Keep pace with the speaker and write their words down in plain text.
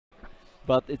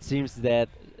but it seems that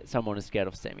someone is scared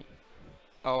of Semy.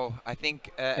 Oh, I think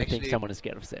I think actually someone is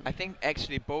scared of Semy. I think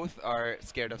actually both are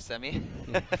scared of Semy,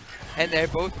 and they're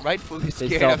both rightfully They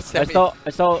scared saw, of Semy. I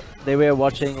saw they were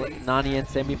watching like, Nani and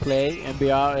Semy play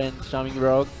MBR and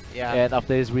CharmingRogue, Yeah. and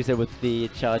after his reset with the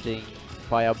charging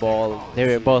fireball, they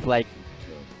were both like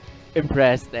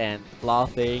impressed and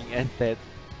laughing, and that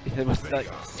it was like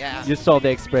Yeah. you saw the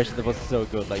expression that was so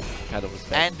good, like kind of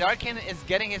respect. And Darkaine is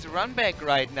getting his run back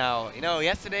right now. You know,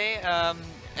 yesterday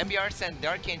MBR sent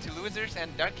Darkaine to losers,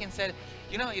 and Darkaine said,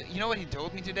 you know what he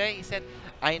told me today? He said,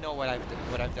 I know what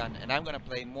I've done, and I'm gonna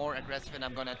play more aggressive, and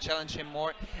I'm gonna challenge him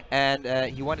more. And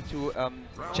he wanted to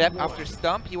jab after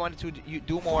stomp. He wanted to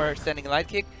do more standing light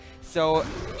kick. So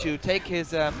to take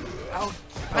his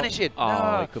punish it. Oh,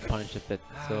 No. I could punish it. That's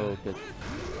so good.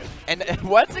 And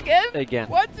once again. Again.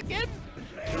 Once again.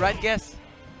 The right guess.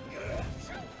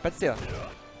 But still.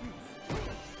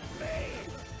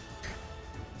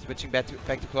 Switching back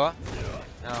to claw.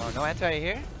 No anti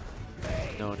here.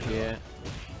 No one here.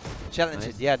 Challenge Nice.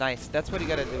 it. Yeah, nice. That's what you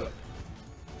gotta do.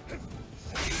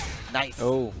 Nice.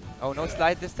 Oh. Oh, no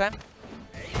slide this time.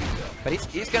 But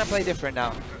he's gonna play different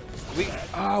now.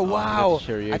 Oh wow!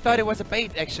 Sure I thought it was a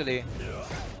bait actually.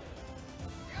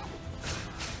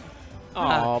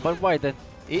 Oh, but why then?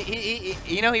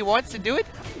 You know, he wants to do it,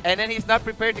 and then he's not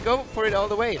prepared to go for it all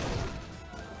the way.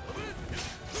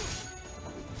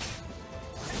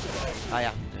 Ah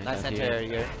yeah, nice anti-air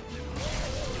here.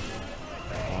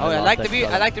 Oh, I like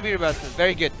the beer bust.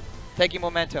 Very good. Taking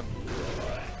momentum.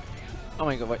 Oh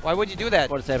my god! Wait. Why would you do that?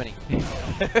 What is happening?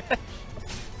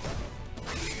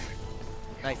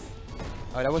 Nice.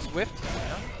 Oh, that was swift.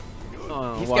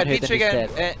 Oh, He's one got hit V-trigger. and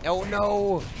he's dead. Oh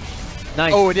no!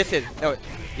 Nice. Oh, this is no.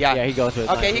 Yeah. Yeah, he goes with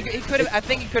it. Okay, nice. he could have. I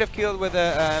think he could have killed with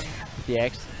a The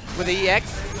X. with the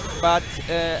EX, but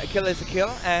a kill is a kill,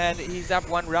 and he's up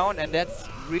one round, and that's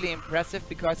really impressive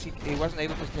because he wasn't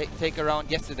able to take a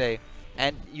round yesterday,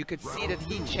 and you could see that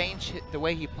he changed the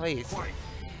way he plays.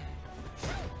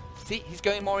 See, he's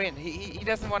going more in. He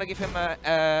doesn't want to give him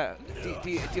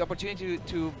the opportunity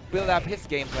to build up his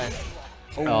game plan.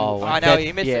 Oh, no,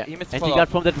 he missed it. He missed and the he got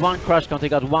from that one crush count, he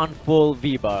got one full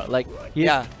V bar. Like he's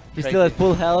still at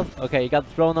full health. Okay, he got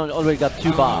thrown on, already got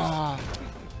 2 bars.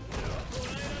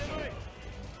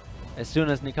 As soon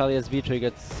as Nicalia's V-trigger,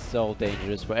 it's so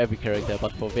dangerous for every character,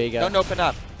 but for Vega, don't open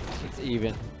up. It's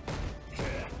even.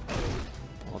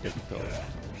 Oh, difficult.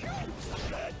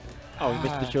 Oh, he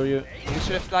missed the Shoryu. He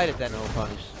should have slided then. No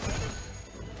punish.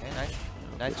 Okay, nice.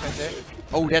 Nice try there.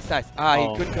 Oh, that's nice.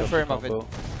 He couldn't confirm of it.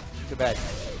 Too bad.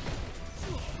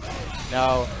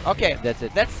 No. Okay. That's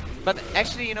it. But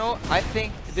actually, you know, I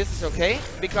think this is okay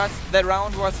because the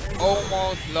round was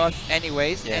almost lost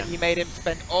anyways, and he made him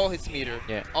spend all his meter.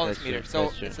 Yeah. All his meter.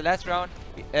 So it's the last round,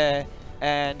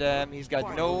 and he's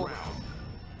got no.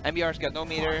 MBR's got no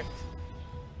meter.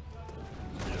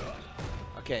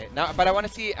 Okay. Now, but I want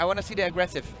to see the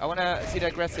aggressive. I want to see the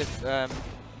aggressive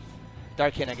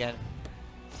Darkaine again.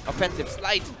 Offensive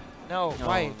slide. No.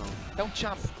 Why? No. Don't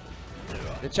jump.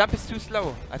 The jump is too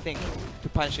slow, I think, to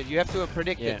punish it. You have to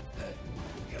predict it.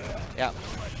 Yeah.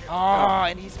 Oh,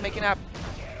 and he's making up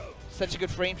such a good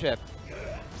frame trap.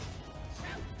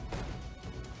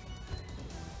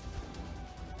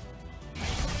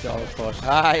 So force.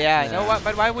 Yeah. You know what?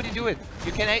 But why would you do it?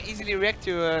 You can easily react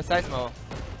to Seismo.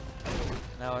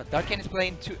 Now, Darkaine is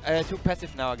playing too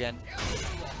passive now again.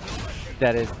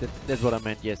 That's what I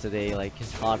meant yesterday. Like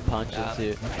his hard punch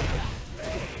into.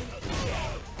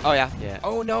 Oh yeah. Yeah.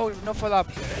 Oh no, no follow up.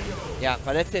 Yeah,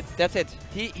 but that's it. That's it.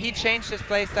 He changed his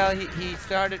playstyle. He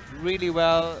started really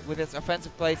well with his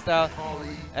offensive playstyle,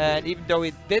 and even though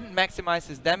he didn't maximize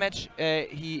his damage,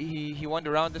 he won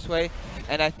the round this way.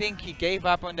 And I think he gave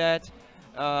up on that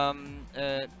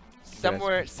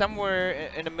somewhere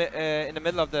in the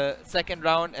middle of the second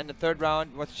round, and the third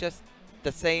round was just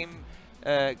the same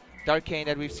Darkaine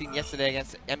that we've seen yesterday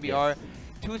against MBR.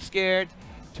 Too scared.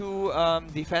 Too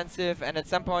defensive, and at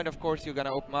some point, of course, you're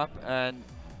gonna open up, and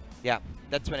yeah,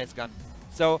 that's when it's gone.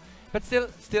 So, but still,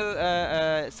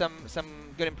 some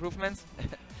good improvements,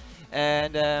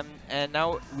 and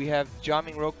now we have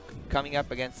CharmingRogue coming up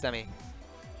against Semy.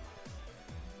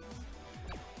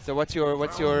 So what's your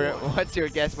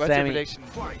guess? What's your prediction?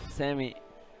 Semy.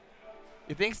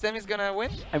 You think Semy's gonna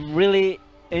win? I'm really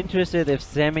interested if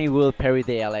Semy will parry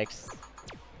the LX.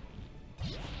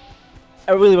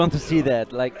 I really want to see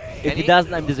that. Like, if he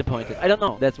doesn't, I'm disappointed. I don't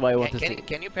know. That's why I want to see.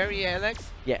 Can you parry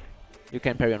Alex? Yeah, you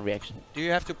can parry on reaction. Do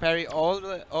you have to parry all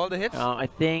the hits? I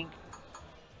think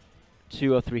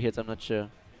 2 or 3 hits. I'm not sure.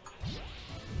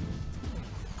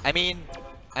 I mean,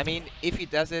 if he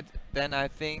does it, then I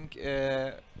think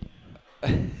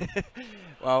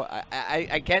Well,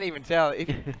 I can't even tell. If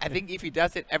I think if he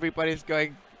does it, everybody's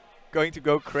going to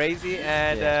go crazy,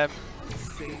 and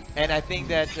and I think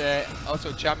that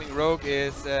also CharmingRogue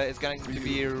is going to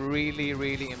be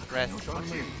really impressed.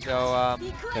 So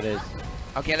It is.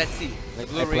 okay, let's see. Like,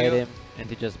 Blue I played Ryu. him and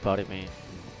he just bodied me.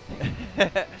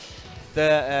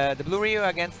 The Blue Ryu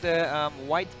against the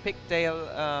white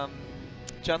pigtail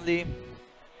Chun-Li,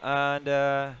 and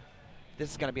this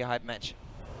is gonna be a hype match.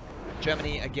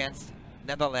 Germany against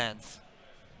Netherlands.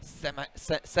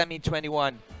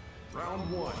 Semy28.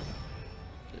 Round 1.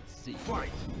 Let's see. Fight.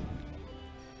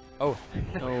 Oh,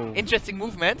 Oh. interesting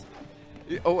movement.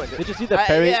 Oh, Did you see the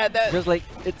parry? yeah, Just like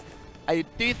it's.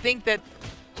 do you think that?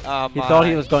 He thought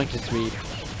he was going to sweep.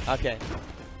 Okay.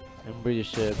 I'm pretty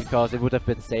sure because it would have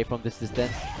been safe from this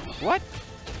distance. What?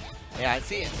 Yeah, I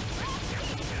see it.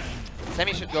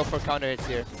 Semy should go for counter hits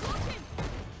here.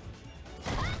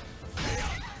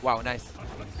 Wow, nice.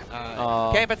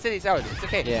 Okay, but City's out. It's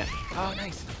okay. Yeah. Oh,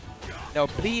 nice. No,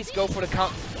 please go for the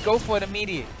count. Go for the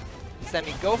meaty.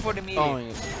 Semy, go for the meaty. Oh,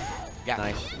 yeah.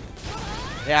 nice.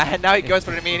 Yeah, and now he goes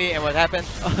for the meaty, and what happens?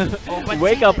 Oh, but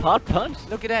Wake see, up, hard punch.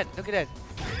 Look at that. Look at that.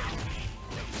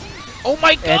 Oh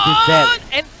my And god! he's dead.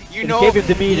 And you And know, gave him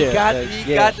the meter. he got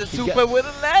Yeah, the he super with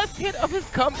the last hit of his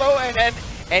combo,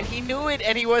 and he knew it,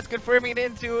 and he was confirming it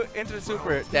into the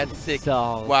super. That's sick.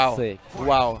 So Wow. sick.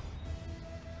 Wow.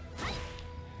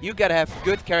 You gotta have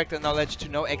good character knowledge to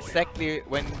know exactly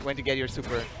when to get your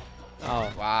super.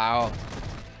 Oh. Wow.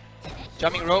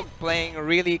 CharmingRogue playing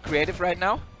really creative right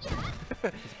now.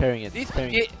 He's pairing it. Do you, He's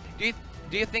pairing it.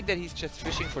 do you think that he's just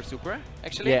fishing for super,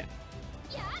 actually? Yeah.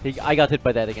 I got hit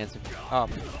by that against him. Oh.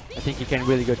 I think he can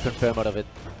really good confirm out of it.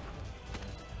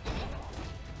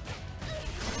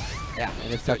 Yeah.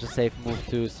 And it's such a safe move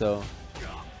too, so.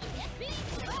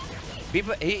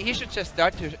 People, he should just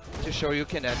start to show you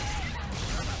can.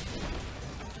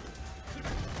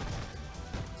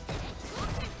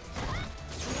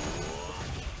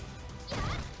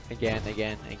 Again.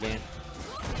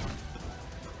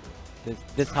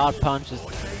 This hard punch is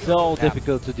so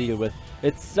difficult to deal with.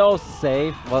 It's so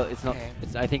safe. Well, it's not. Okay.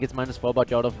 I think it's -4, but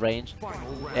you're out of range,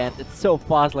 and it's so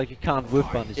fast. Like you can't whip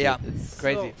punish Yeah, it. It's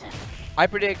crazy. so I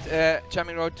predict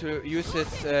CharmingRogue to use his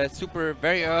super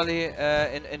very early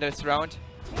in this round.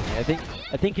 Yeah,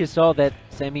 I think you saw that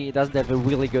Semy doesn't have a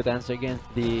really good answer against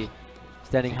the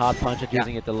standing hard punch and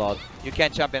using it a lot. You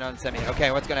can't jump in on Semy.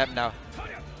 Okay, what's gonna happen now?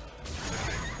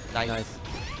 Nice.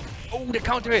 Oh, the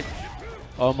counter hit.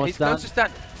 Almost He's done. close to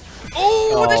stun.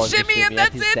 Oh, the the shimmy, and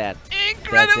that's he's it. dead.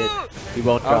 Incredible. That's it. He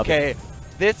won't drop Okay, it.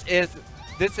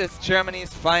 this is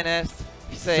Germany's finest.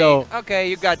 Saying, So- okay,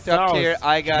 you got top so tier,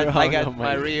 I got strong, my oh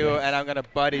my Ryu, God. and I'm gonna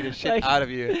body the shit Like- out of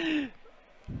you.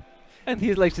 And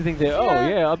he's like sitting there. Oh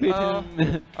yeah, I'll beat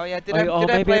him. Oh yeah, did Oh,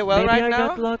 I play well maybe right I now?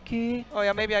 got lucky. Oh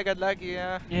yeah, maybe I got lucky.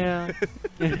 Yeah. Yeah.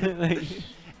 Like,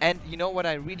 And you know what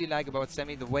I really like about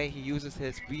Semy? The way he uses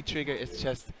his V trigger is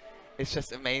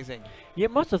just amazing. yeah,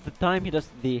 most of the time he does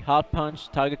the hard punch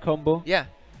target combo. Yeah.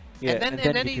 Yeah, and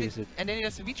then he he kills it.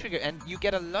 does the V trigger, and you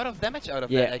get a lot of damage out of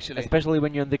Yeah, that actually. especially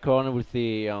when you're in the corner with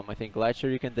the I think light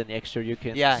shuriken, then the extra you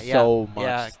can. Yeah, So much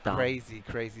yeah, stun.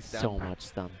 crazy stun. So much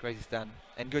stun. Crazy stun.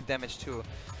 And good damage too.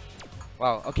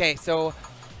 Wow, okay, so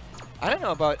I don't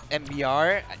know about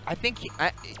MBR. I think,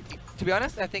 to be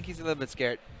honest, I think he's a little bit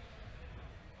scared.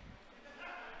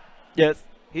 Yes.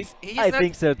 He's I not,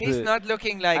 think so he's too. not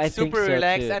looking like I think super so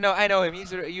relaxed. too. I know him.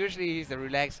 Usually he's a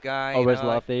relaxed guy. you Always know,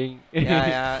 like- laughing.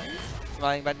 yeah,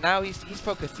 smiling. But now he's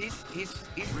focused. He's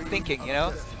thinking, you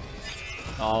know.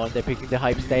 Oh, they're picking the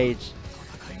hype stage.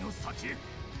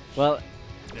 Well,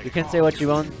 you can say what you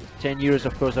want. 10 euros,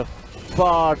 of course, are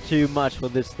far too much for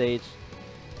this stage.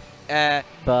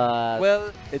 But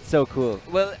Well, it's so cool.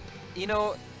 Well, you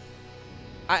know,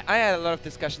 I had a lot of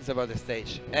discussions about the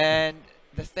stage, and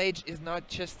the stage is not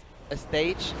just a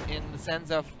stage in the sense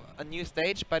of a new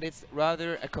stage, but it's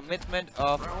rather a commitment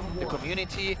of the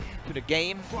community to the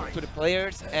game, to the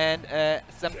players, and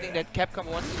something that Capcom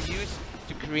wants to use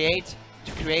to create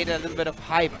a little bit of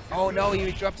hype. Oh no, he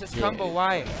dropped his combo.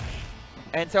 Why?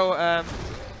 And so,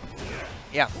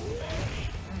 yeah.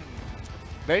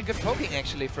 Very good poking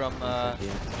actually from.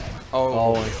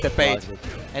 Oh, it's the bait. classic.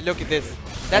 And look at this.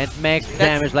 And max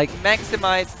damage, like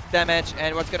maximize damage.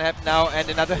 And what's gonna happen now? And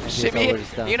another shimmy. already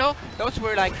done. You know, those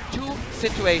were like two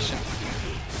situations.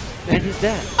 and he's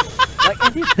dead. Like,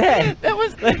 and he's dead. That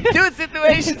was two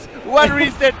situations. One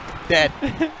reset, dead.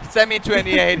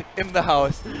 Semy28 in the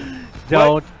house.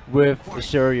 Don't whiff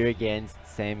assure you against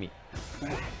Semy.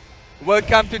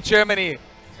 Welcome to Germany.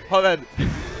 Hold on.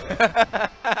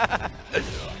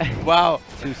 Wow.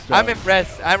 Too strong. I'm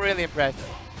impressed. I'm really impressed.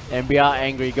 MBR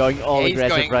angry, going all He's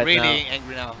aggressive going right really now.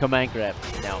 angry now. Command grab.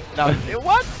 No. No.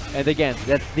 What? And again,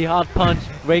 that's the hard punch.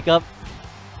 Wake up.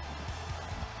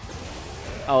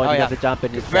 Oh, and he got the jump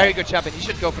in his Very back. good jump, and he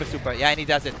should go for the super. Yeah, and he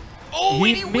does it. Oh,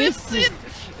 He and he whips misses. it.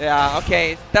 Yeah,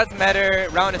 okay. Doesn't matter.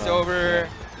 Round is over.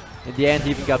 In the end,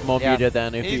 he even got more meter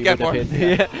than if He's he got would have more.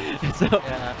 hit. Yeah. So,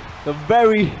 a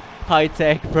very high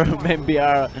tech from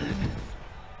MBR.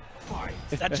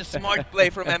 Such a smart play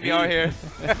from MBR here.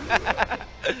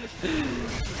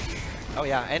 Oh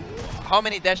yeah, and how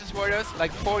many dashes were those?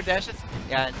 Like 4 dashes?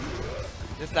 Yeah, and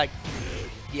just like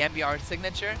the MBR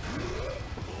signature.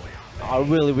 I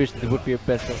really wish there would be a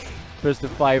best of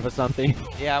 5 or something.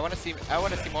 Yeah, I want to see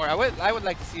more. I would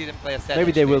like to see them play a set.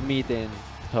 Maybe they will meet in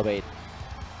top 8.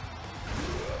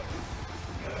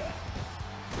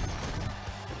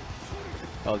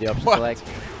 Oh, the option select.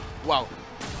 Wow.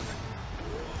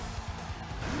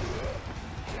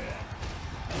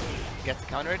 Gets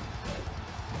countered.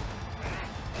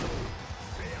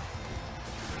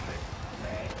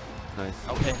 Nice.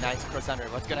 Okay, nice cross under.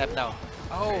 What's gonna happen now?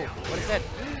 Oh, what is that?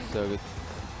 So good.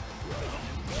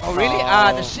 Oh really? Oh.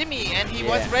 Ah, the shimmy, and he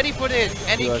was ready for this,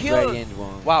 and he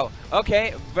killed. Wow.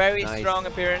 Okay, very strong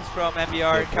appearance from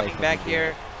MBR coming back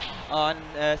here on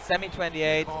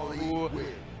Semy28,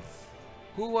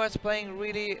 who was playing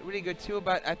really good too.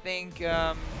 But I think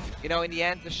you know, in the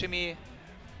end, the shimmy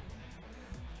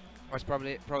was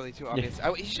probably too obvious.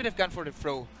 He should have gone for the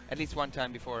throw at least one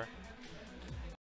time before.